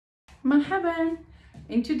Marhaban!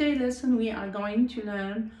 In today's lesson, we are going to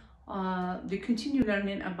learn the continue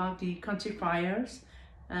learning about the quantifiers,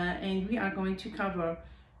 and we are going to cover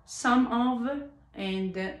some of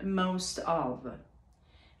and most of.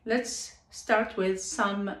 Let's start with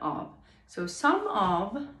some of. So some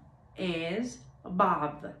of is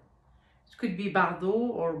بعض. It could be بعضو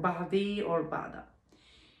or بعضي or بعض.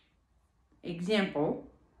 Example: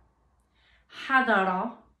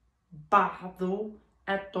 حضر بعض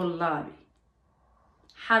الطلاب.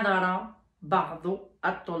 حضر بعض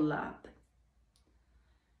الطلاب.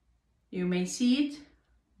 You may see it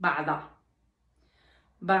بعض.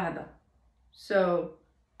 بعض. So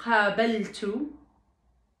قابلت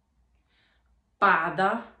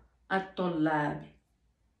بعض الطلاب.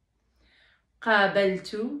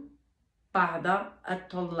 قابلت بعض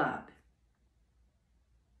الطلاب.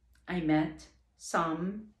 I met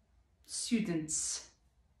some students,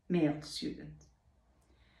 male students.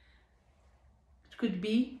 It could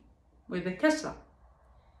be with a كسرة.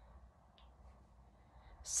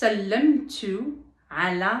 سلمت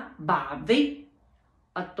على بعض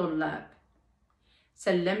الطلاب.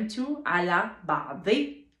 سلمت على بعض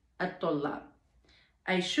الطلاب.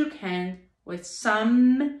 I shook hands with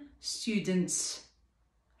some students,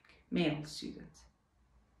 male students.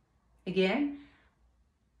 Again,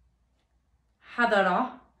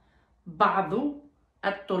 حضر بعض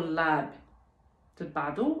الطلاب. The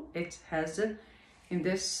بعض, it has in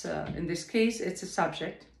this case it's a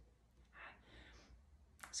subject.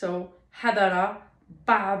 So حضر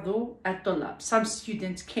بعض الطلاب. Some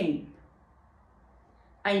students came.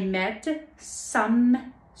 I met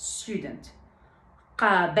some student.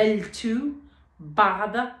 قابلت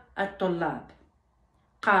بعض الطلاب.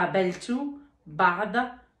 قابلت بعض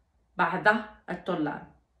الطلاب.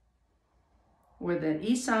 With an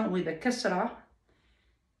إيسا, with a كسرة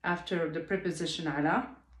after the preposition على.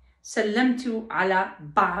 سلمت على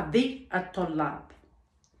بعض الطلاب.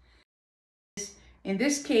 In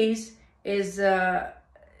this case is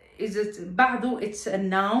it بعض? It's a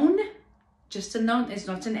noun, just a noun. It's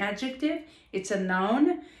not an adjective. It's a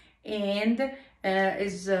noun, and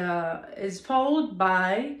is followed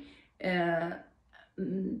by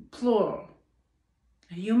plural,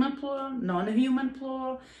 human plural, non-human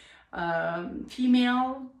plural,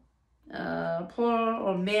 female plural,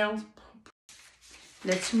 or male.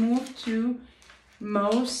 Let's move to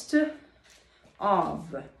most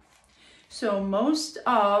of. So most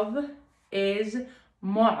of is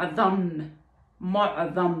معظم.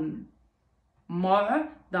 معظم.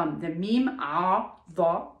 معظم. The meme, a,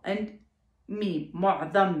 the, and meme.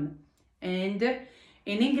 معظم. And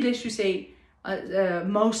in English you say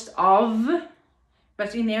most of,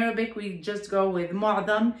 but in Arabic we just go with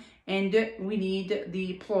معظم, and we need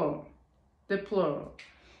the plural. The plural.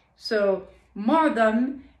 So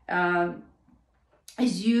معظم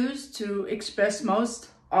is used to express most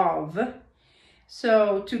of.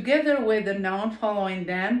 So together with the noun following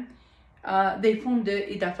them, they form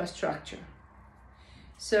the إضافة structure.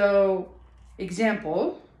 So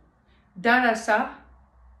example: درس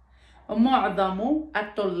معظم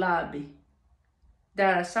الطلاب.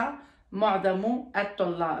 درس معظم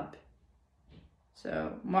الطلاب.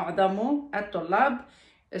 So معظم الطلاب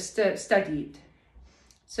studied.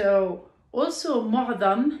 So also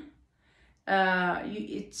معظم,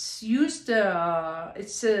 it's used,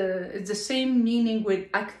 it's the same meaning with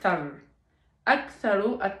أكثر.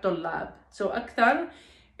 أكثر الطلاب. So أكثر,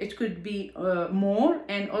 it could be more,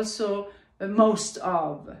 and also most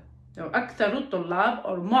of. So أكثر الطلاب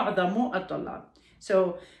or معظم الطلاب.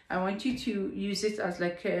 So I want you to use it as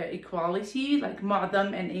like equality, like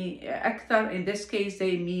معظم and أكثر. In this case,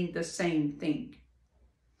 they mean the same thing.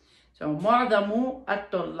 So معظم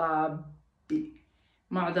الطلاب.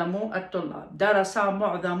 معظم الطلاب. درس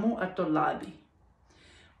معظم الطلاب.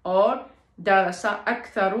 Or درس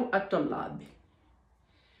أكثر الطلاب.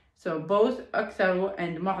 So both أكثر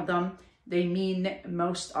and معظم, they mean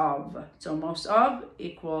most of. So most of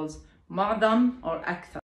equals معظم or أكثر.